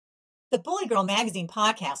The Bully Girl Magazine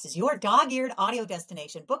podcast is your dog-eared audio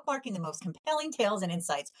destination, bookmarking the most compelling tales and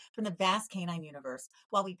insights from the vast canine universe.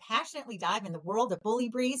 While we passionately dive in the world of bully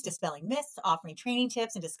breeds, dispelling myths, offering training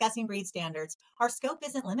tips, and discussing breed standards, our scope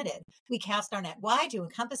isn't limited. We cast our net wide to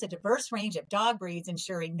encompass a diverse range of dog breeds,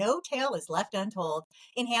 ensuring no tale is left untold.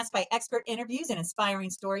 Enhanced by expert interviews and inspiring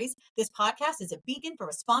stories, this podcast is a beacon for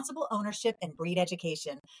responsible ownership and breed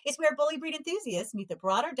education. It's where bully breed enthusiasts meet the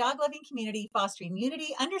broader dog-loving community, fostering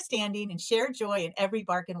unity, understanding, and shared joy in every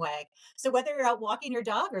bark and wag. So whether you're out walking your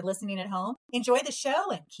dog or listening at home, enjoy the show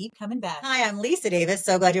and keep coming back. Hi, I'm Lisa Davis.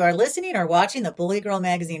 So glad you are listening or watching the Bully Girl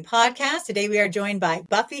Magazine podcast. Today we are joined by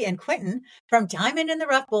Buffy and Quentin from Diamond and the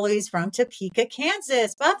Rough Bullies from Topeka,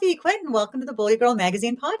 Kansas. Buffy, Quentin, welcome to the Bully Girl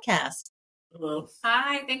Magazine podcast. Hello.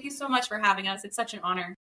 Hi, thank you so much for having us. It's such an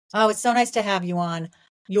honor. Oh, it's so nice to have you on.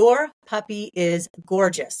 Your puppy is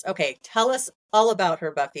gorgeous. Okay, tell us all about her,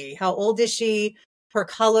 Buffy. How old is she? Her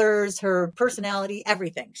colors, her personality,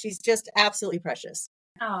 everything. She's just absolutely precious.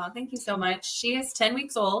 Oh, thank you so much. She is 10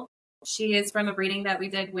 weeks old. She is from a breeding that we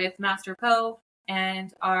did with Master Poe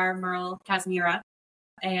and our Merle Casimira.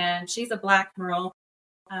 And she's a black Merle.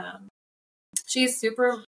 She's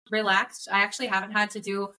super relaxed. I actually haven't had to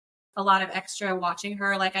do a lot of extra watching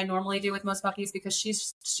her like I normally do with most puppies because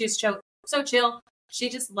she's so chill. She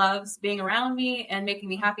just loves being around me and making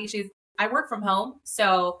me happy. I work from home,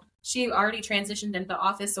 so she already transitioned into the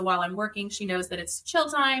office. So while I'm working, she knows that it's chill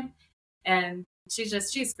time, and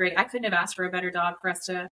she's great. I couldn't have asked for a better dog for us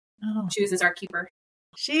to choose as our keeper.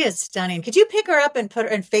 She is stunning. Could you pick her up and put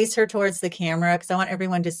her and face her towards the camera? Because I want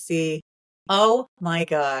everyone to see. Oh my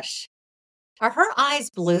gosh. Are her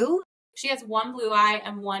eyes blue? She has one blue eye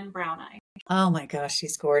and one brown eye. Oh my gosh,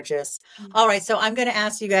 she's gorgeous. All right, so I'm going to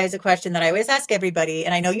ask you guys a question that I always ask everybody,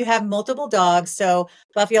 and I know you have multiple dogs. So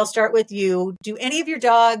Buffy, I'll start with you. Do any of your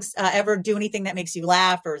dogs ever do anything that makes you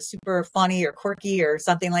laugh or super funny or quirky or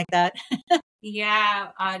something like that? Yeah,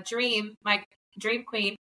 Dream, my Dream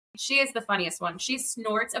Queen, she is the funniest one. She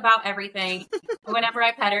snorts about everything. Whenever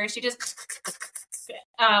I pet her, she just...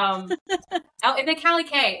 and then Callie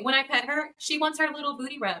K, when I pet her, she wants her little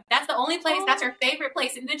booty rub. That's the only place. That's her favorite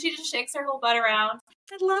place. And then she just shakes her whole butt around.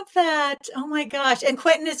 I love that. Oh my gosh. And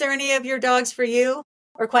Quentin, is there any of your dogs for you?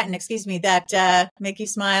 Or Quentin, excuse me, that make you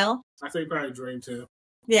smile? I think probably Dream too.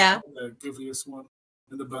 Yeah. The goofiest one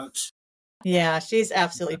in the bunch. Yeah, she's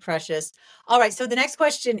absolutely precious. All right. So the next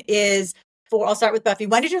question is I'll start with Buffy.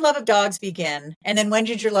 When did your love of dogs begin? And then when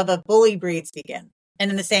did your love of bully breeds begin? And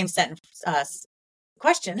in the same sentence,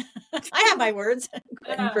 question. I have my words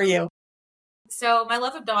for you. So my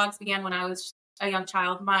love of dogs began when I was a young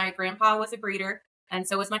child. My grandpa was a breeder, and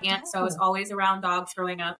so was my aunt. So I was always around dogs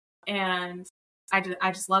growing up, and I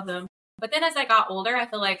just love them. But then as I got older, I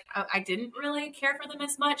feel like I didn't really care for them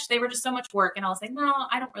as much. They were just so much work, and I was like, no,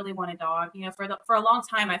 I don't really want a dog. You know, for a long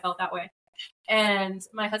time, I felt that way. And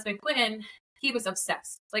my husband Quentin, he was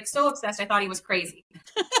obsessed, like so obsessed. I thought he was crazy.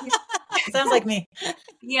 Sounds like me.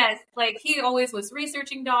 Yes, like he always was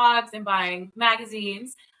researching dogs and buying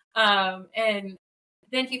magazines. And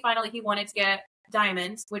then he wanted to get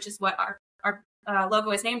Diamond, which is what our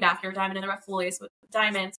logo is named after, Diamond and the Rough Bullies with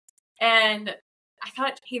Diamond. And I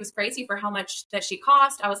thought he was crazy for how much that she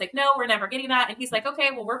cost. I was like, no, we're never getting that. And he's like, okay,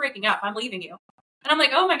 well, we're breaking up. I'm leaving you. And I'm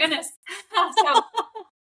like, oh my goodness. So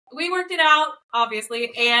we worked it out,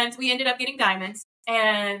 obviously, and we ended up getting Diamonds.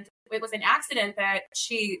 And it was an accident that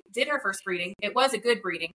she did her first breeding. It was a good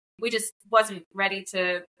breeding. We just wasn't ready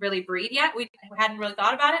to really breed yet. We hadn't really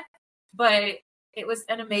thought about it, but it was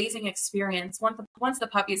an amazing experience. Once the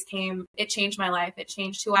puppies came, it changed my life. It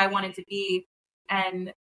changed who I wanted to be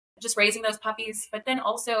and just raising those puppies. But then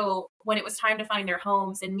also when it was time to find their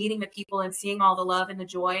homes and meeting the people and seeing all the love and the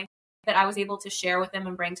joy that I was able to share with them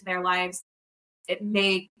and bring to their lives,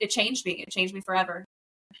 it changed me. It changed me forever.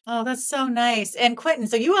 Oh, that's so nice. And Quentin,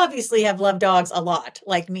 so you obviously have loved dogs a lot,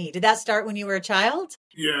 like me. Did that start when you were a child?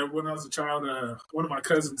 Yeah, when I was a child, one of my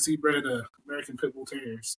cousins, he bred American Pit Bull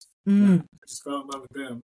Terriers. Mm. I just fell in love with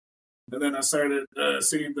them. And then I started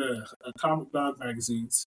seeing the comic dog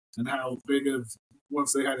magazines and how big of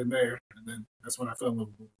ones they had in there. And then that's when I fell in love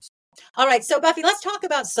with bullies. All right. So, Buffy, let's talk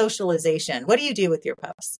about socialization. What do you do with your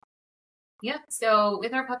pups? Yeah. So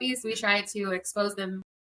with our puppies, we try to expose them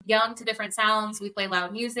young to different sounds. We play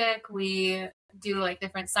loud music. We do like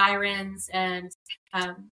different sirens, and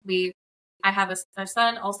I have a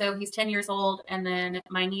son also. He's 10 years old, and then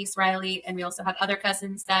my niece Riley, and we also have other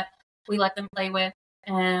cousins that we let them play with.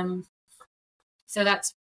 So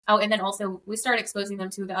that's and then also we start exposing them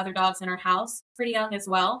to the other dogs in our house pretty young as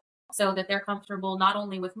well, so that they're comfortable not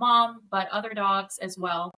only with mom but other dogs as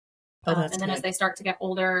well. Oh, that's and then as good. they start to get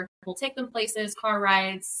older, we'll take them places, car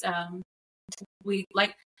rides. We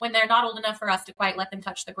like when they're not old enough for us to quite let them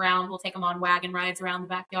touch the ground, we'll take them on wagon rides around the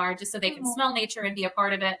backyard just so they can smell nature and be a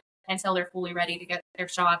part of it until they're fully ready to get their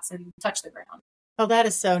shots and touch the ground. Oh, that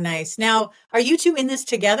is so nice. Now, are you two in this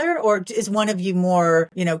together, or is one of you more,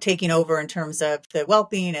 taking over in terms of the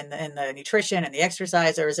well-being and the nutrition and the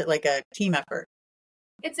exercise, or is it like a team effort?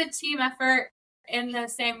 It's a team effort in the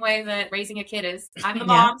same way that raising a kid is. I'm the Yeah.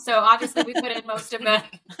 mom, so obviously we put in most of the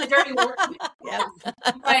dirty work. Yeah.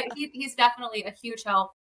 But he's definitely a huge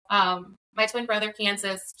help. My twin brother,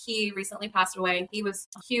 Kansas, he recently passed away. He was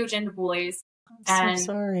huge into Bullies. I'm so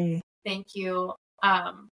sorry. Thank you.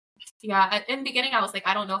 Yeah, in the beginning, I was like,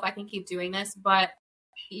 I don't know if I can keep doing this, but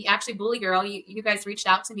actually, Bully Girl, you guys reached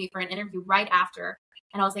out to me for an interview right after.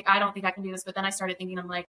 And I was like, I don't think I can do this. But then I started thinking, I'm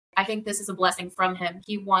like, I think this is a blessing from him.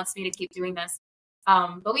 He wants me to keep doing this.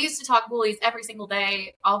 But we used to talk Bullies every single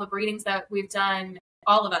day, all the breedings that we've done,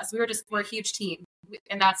 all of us. We're a huge team.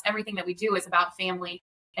 And that's everything that we do is about family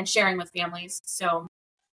and sharing with families. So,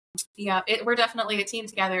 yeah, we're definitely a team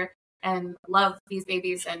together and love these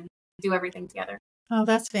babies and do everything together. Oh,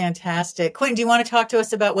 that's fantastic. Quentin, do you want to talk to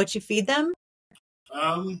us about what you feed them?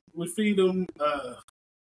 We feed them.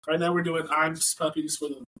 Right now, we're doing IMS puppies for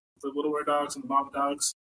the littler dogs and the mama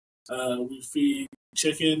dogs. We feed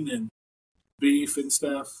chicken and beef and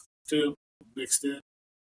stuff too, mixed in.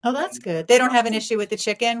 Oh, that's good. They don't have an issue with the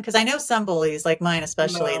chicken? Because I know some bullies, like mine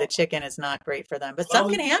especially, the chicken is not great for them, but some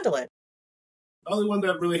can handle it. The only one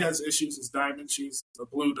that really has issues is Diamond. She's a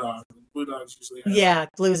blue dog. Blue dogs usually have. Yeah,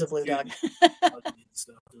 Blue's a blue dog.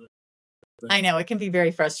 I know, it can be very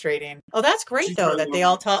frustrating. Oh, that's great, though, that they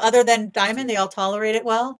all, other than Diamond, they all tolerate it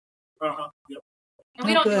well? Yep. And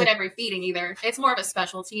we don't do it every feeding either. It's more of a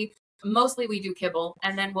specialty. Mostly we do kibble,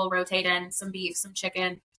 and then we'll rotate in some beef, some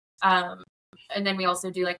chicken. And then we also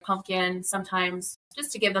do like pumpkin sometimes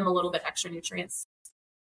just to give them a little bit extra nutrients.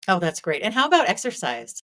 Oh, that's great. And how about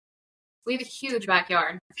exercise? We have a huge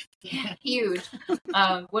backyard. Huge.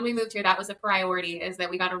 When we moved here, that was a priority, is that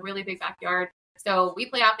we got a really big backyard. So we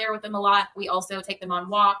play out there with them a lot. We also take them on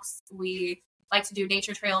walks. We like to do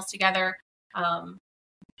nature trails together.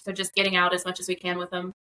 So just getting out as much as we can with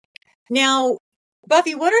them. Now,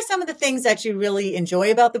 Buffy, what are some of the things that you really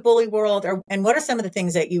enjoy about the bully world, and what are some of the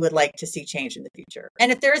things that you would like to see change in the future?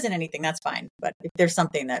 And if there isn't anything, that's fine. But if there's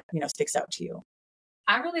something that, sticks out to you.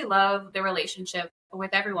 I really love the relationship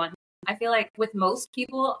with everyone. I feel like with most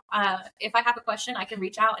people, if I have a question, I can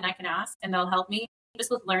reach out and I can ask, and they'll help me just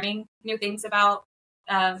with learning new things about,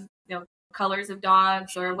 colors of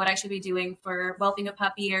dogs or what I should be doing for whelping a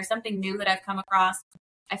puppy or something new that I've come across.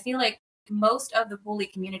 I feel like most of the bully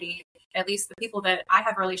community, at least the people that I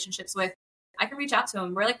have relationships with, I can reach out to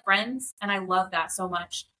them. We're like friends, and I love that so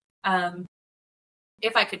much.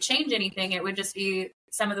 If I could change anything, it would just be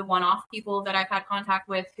some of the one-off people that I've had contact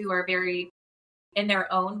with who are very in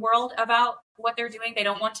their own world about what they're doing. They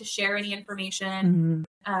don't want to share any information.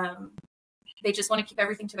 Mm-hmm. They just want to keep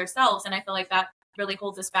everything to themselves. And I feel like that really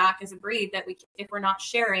holds us back as a breed, that if we're not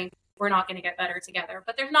sharing, we're not going to get better together.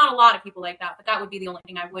 But there's not a lot of people like that. But that would be the only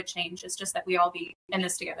thing I would change, is just that we all be in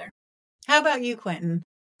this together. How about you, Quentin?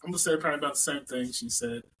 I'm going to say probably about the same thing she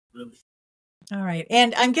said, really. All right.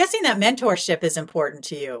 And I'm guessing that mentorship is important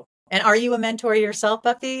to you. And are you a mentor yourself,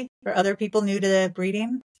 Buffy, for other people new to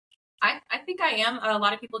breeding? I think I am. A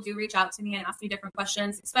lot of people do reach out to me and ask me different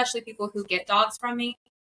questions, especially people who get dogs from me.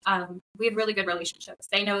 We have really good relationships.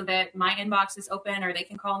 They know that my inbox is open, or they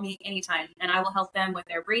can call me anytime, and I will help them with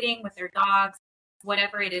their breeding, with their dogs,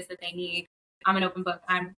 whatever it is that they need. I'm an open book.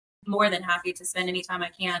 I'm more than happy to spend any time I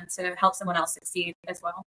can to help someone else succeed as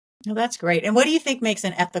well. Oh, that's great. And what do you think makes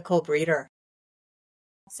an ethical breeder?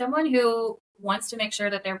 Someone who wants to make sure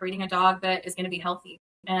that they're breeding a dog that is going to be healthy,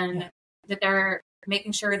 and that they're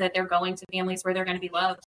making sure that they're going to families where they're going to be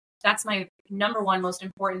loved. That's my number one most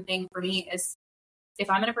important thing for me, is if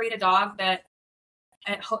I'm going to breed a dog that,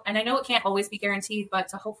 and I know it can't always be guaranteed, but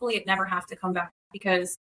to hopefully it never have to come back,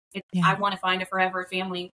 because I want to find a forever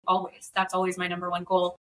family always. That's always my number one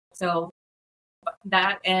goal. So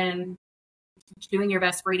that, and doing your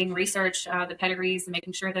best breeding research, the pedigrees, and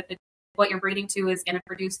making sure that what you're breeding to is going to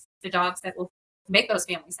produce the dogs that will make those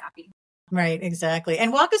families happy. Right, exactly.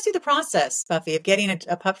 And walk us through the process, Buffy, of getting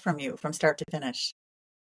a pup from you from start to finish.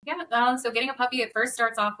 Yeah, so getting a puppy, it first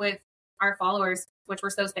starts off with our followers, which we're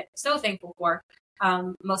so thankful for.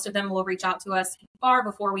 Most of them will reach out to us far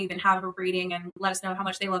before we even have a breeding and let us know how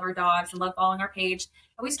much they love our dogs and love following our page.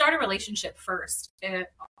 And we start a relationship first.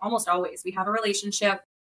 Almost always we have a relationship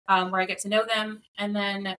where I get to know them. And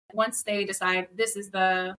then once they decide this is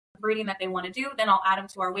the breeding that they want to do, then I'll add them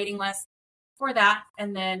to our waiting list for that.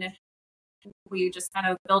 And then we just kind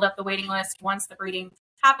of build up the waiting list. Once the breeding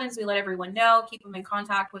happens, we let everyone know, keep them in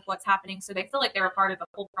contact with what's happening so they feel like they're a part of the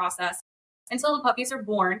whole process until the puppies are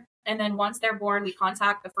born. And then once they're born, we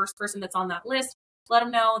contact the first person that's on that list, let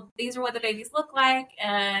them know these are what the babies look like.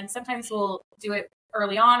 And sometimes we'll do it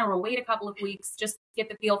early on, or we'll wait a couple of weeks, just get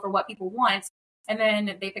the feel for what people want. And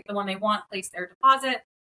then they pick the one they want, place their deposit.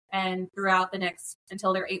 And throughout the next,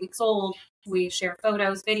 until they're 8 weeks old, we share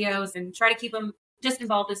photos, videos, and try to keep them just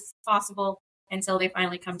involved as possible until they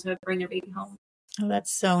finally come to bring their baby home. Oh,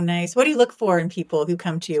 that's so nice. What do you look for in people who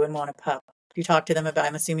come to you and want a pup? Do you talk to them about,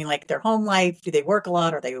 I'm assuming, like their home life? Do they work a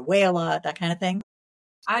lot or they weigh a lot? That kind of thing?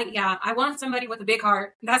 I want somebody with a big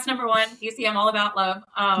heart. That's number one. You see, I'm all about love.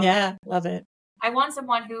 Yeah, love it. I want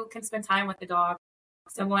someone who can spend time with the dog.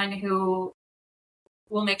 Someone who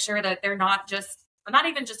will make sure that they're not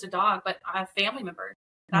even just a dog, but a family member.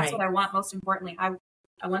 That's Right. what I want most importantly.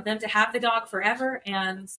 I want them to have the dog forever.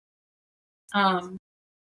 And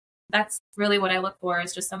that's really what I look for,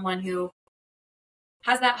 is just someone who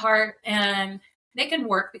has that heart, and they can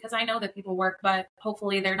work, because I know that people work, but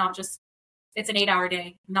hopefully they're not just, it's an 8-hour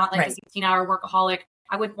day, not like Right. a 16-hour workaholic.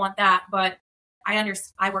 I wouldn't want that, but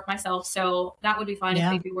I work myself, so that would be fine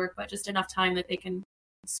Yeah. if they do work, but just enough time that they can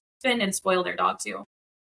spend and spoil their dog too.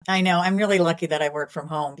 I know. I'm really lucky that I work from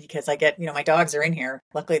home because I get, my dogs are in here.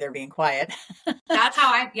 Luckily, they're being quiet. That's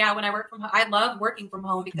how when I work from home, I love working from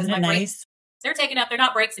home because Isn't my it breaks, nice? they're taken up. They're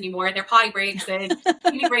not breaks anymore. They're potty breaks and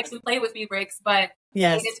eating breaks and play with me breaks, but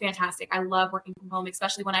Yes. it is fantastic. I love working from home,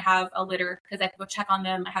 especially when I have a litter, because I can go check on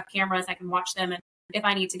them. I have cameras. I can watch them. And if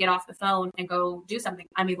I need to get off the phone and go do something,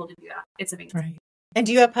 I'm able to do that. It's amazing. Right. And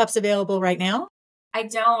do you have pups available right now? I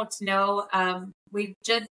don't know.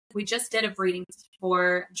 We just did a breeding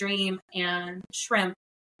for Dream and Shrimp,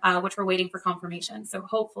 which we're waiting for confirmation. So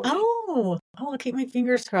hopefully. Oh, I'll keep my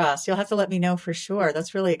fingers crossed. You'll have to let me know for sure.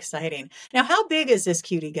 That's really exciting. Now, how big is this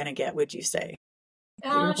cutie going to get, would you say?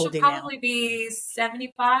 She'll probably be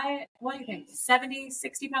 75. What do you think? 70,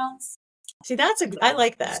 60 pounds? See, I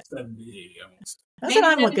like that. 70, almost. That's Maybe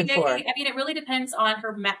what I'm 70, looking for. I mean, it really depends on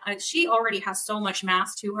her. She already has so much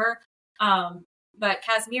mass to her. But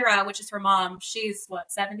Casmira, which is her mom, she's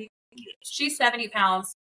 70? She's 70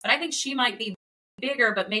 pounds, but I think she might be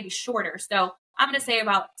bigger, but maybe shorter. So I'm going to say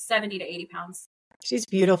about 70 to 80 pounds. She's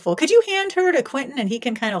beautiful. Could you hand her to Quentin and he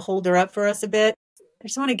can kind of hold her up for us a bit? I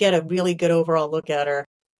just want to get a really good overall look at her.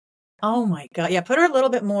 Oh my God. Yeah, put her a little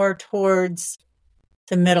bit more towards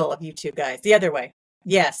the middle of you two guys. The other way.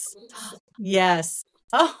 Yes. Yes.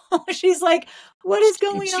 Oh, she's like, what is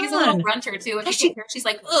going on? She's a little grunter too. If you take her, she's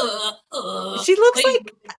like, She looks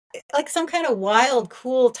like some kind of wild,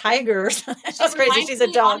 cool tiger or something. That's crazy. She's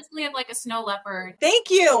a dog. Honestly, of like a snow leopard. Thank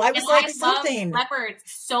you. I was like something. Love leopards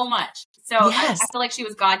so much. So yes. I feel like she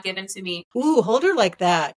was God given to me. Ooh, hold her like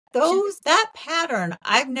that. That pattern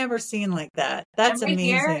I've never seen like that. That's amazing.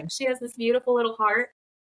 Here, she has this beautiful little heart.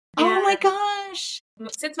 Oh my gosh.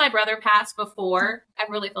 Since my brother passed before, I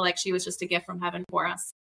really feel like she was just a gift from heaven for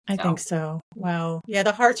us. I think so. Wow. Yeah,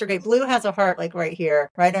 the hearts are great. Blue has a heart like right here,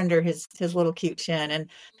 right under his little cute chin. And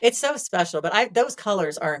it's so special. But those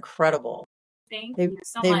colors are incredible. Thank you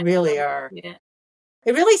so much. They really are.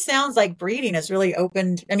 It really sounds like breeding has really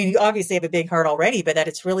opened. I mean, you obviously have a big heart already, but that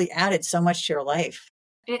it's really added so much to your life.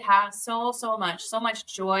 It has so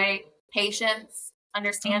much joy, patience,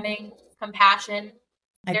 understanding, compassion.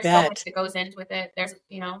 There's so much that goes into it. There's,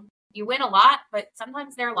 you win a lot, but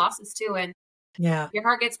sometimes there are losses too. And your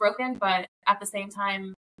heart gets broken, but at the same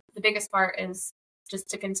time, the biggest part is just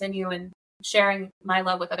to continue and sharing my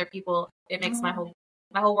love with other people. It makes my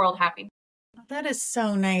whole world happy. That is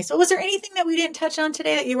so nice. Well, was there anything that we didn't touch on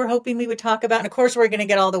today that you were hoping we would talk about? And of course, we're going to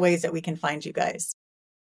get all the ways that we can find you guys.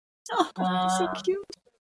 Oh, so cute.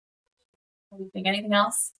 Do you think anything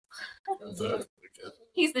else?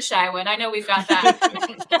 He's the shy one. I know we've got that.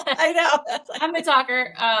 I know. I'm the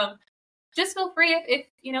talker. Just feel free if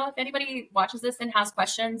anybody watches this and has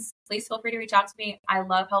questions, please feel free to reach out to me. I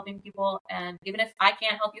love helping people, and even if I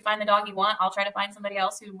can't help you find the dog you want, I'll try to find somebody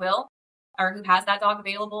else who will, or who has that dog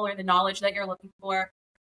available, or the knowledge that you're looking for,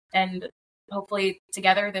 and hopefully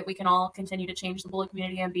together that we can all continue to change the bully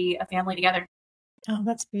community and be a family together. Oh,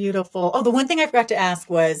 that's beautiful. Oh, the one thing I forgot to ask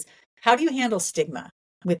was, how do you handle stigma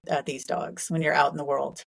with these dogs when you're out in the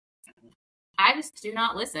world? I just do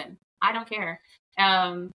not listen. I don't care.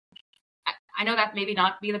 I know that maybe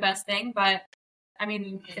not be the best thing, but I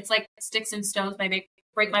mean, it's like sticks and stones may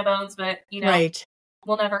break my bones, but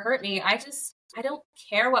will never hurt me. I don't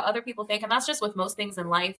care what other people think. And that's just with most things in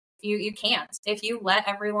life. You can't. If you let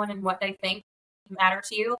everyone and what they think matter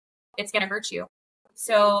to you, it's going to hurt you.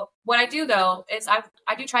 So what I do though, is I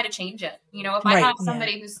do try to change it. If I have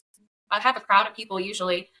somebody who's I have a crowd of people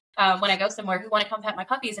usually when I go somewhere who want to come pet my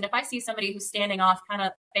puppies. And if I see somebody who's standing off, kind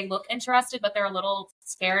of, they look interested, but they're a little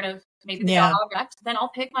scared of maybe the dog, then I'll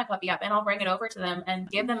pick my puppy up and I'll bring it over to them and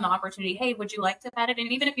give them the opportunity. Hey, would you like to pet it?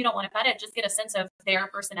 And even if you don't want to pet it, just get a sense of their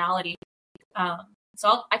personality.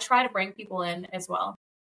 So I try to bring people in as well.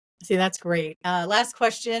 See, that's great. Last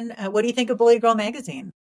question. What do you think of Bully Girl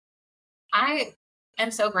magazine? I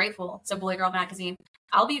am so grateful to Bully Girl magazine.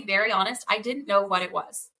 I'll be very honest. I didn't know what it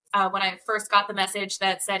was. When I first got the message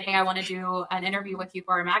that said, hey, I want to do an interview with you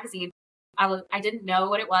for our magazine, I didn't know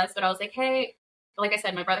what it was, but I was like, hey, like I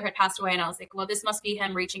said, my brother had passed away and I was like, well, this must be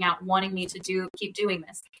him reaching out, wanting me to keep doing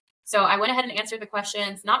this. So I went ahead and answered the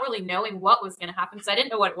questions, not really knowing what was going to happen because I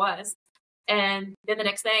didn't know what it was. And then the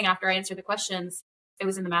next thing after I answered the questions, it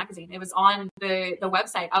was in the magazine. It was on the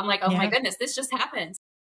website. I'm like, oh my goodness, this just happened.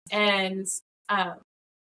 And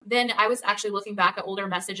then I was actually looking back at older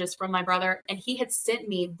messages from my brother, and he had sent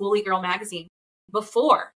me Bully Girl magazine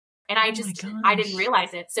before. And I didn't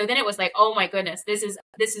realize it. So then it was like, oh my goodness, this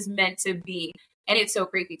is meant to be. And it's so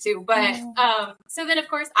creepy too. But so then of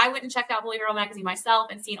course I went and checked out Bully Girl magazine myself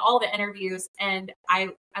and seen all the interviews. And I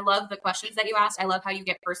love the questions that you asked. I love how you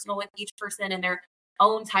get personal with each person and their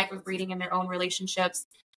own type of breeding and their own relationships.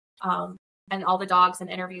 And all the dogs and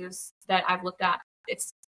interviews that I've looked at. It's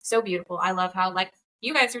so beautiful. I love how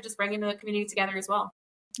you guys are just bringing the community together as well.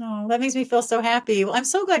 Oh, that makes me feel so happy. Well, I'm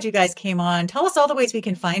so glad you guys came on. Tell us all the ways we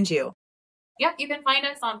can find you. Yeah, you can find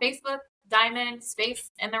us on Facebook, Diamond Space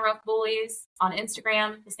and the Rough Bullies. On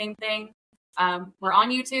Instagram, the same thing. We're on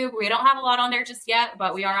YouTube. We don't have a lot on there just yet,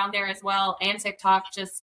 but we are on there as well. And TikTok,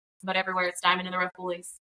 but everywhere it's Diamond and the Rough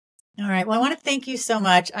Bullies. All right. Well, I want to thank you so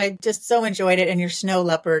much. I just so enjoyed it. And your snow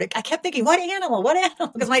leopard. I kept thinking, what animal?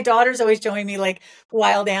 Because my daughter's always showing me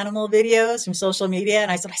wild animal videos from social media. And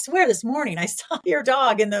I said, I swear this morning I saw your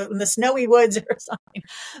dog in the snowy woods or something.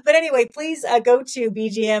 But anyway, please go to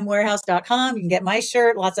bgmwarehouse.com. You can get my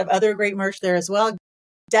shirt, lots of other great merch there as well.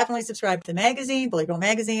 Definitely subscribe to the magazine, Bully Girl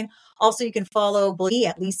Magazine. Also, you can follow Bully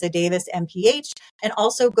at Lisa Davis MPH, and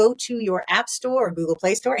also go to your App Store or Google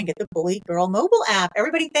Play Store and get the Bully Girl mobile app.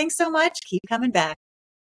 Everybody, thanks so much. Keep coming back.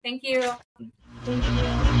 Thank you. Thank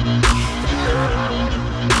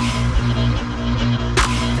you.